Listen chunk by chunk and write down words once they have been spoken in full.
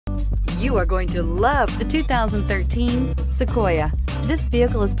You are going to love the 2013 Sequoia. This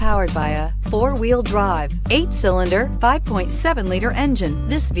vehicle is powered by a 4-wheel drive, 8-cylinder, 5.7-liter engine.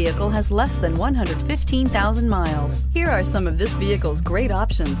 This vehicle has less than 115,000 miles. Here are some of this vehicle's great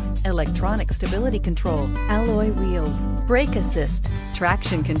options: electronic stability control, alloy wheels, brake assist,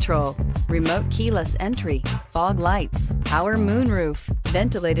 traction control, remote keyless entry, fog lights, power moonroof,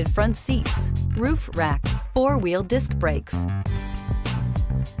 ventilated front seats, roof rack, 4-wheel disc brakes.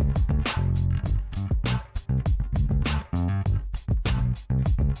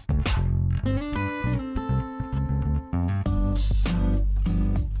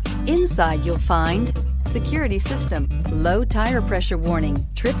 Inside you'll find security system, low tire pressure warning,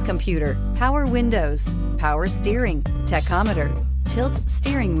 trip computer, power windows, power steering, tachometer, tilt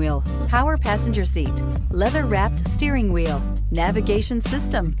steering wheel, power passenger seat, leather-wrapped steering wheel, navigation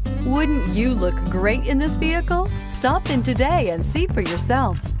system. Wouldn't you look great in this vehicle? Stop in today and see for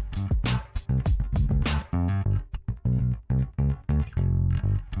yourself.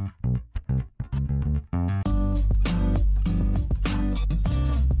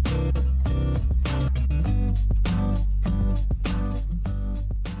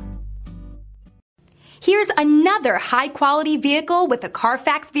 Here's another high-quality vehicle with a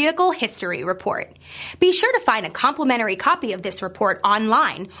Carfax Vehicle History Report. Be sure to find a complimentary copy of this report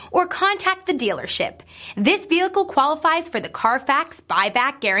online or contact the dealership. This vehicle qualifies for the Carfax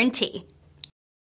Buyback Guarantee.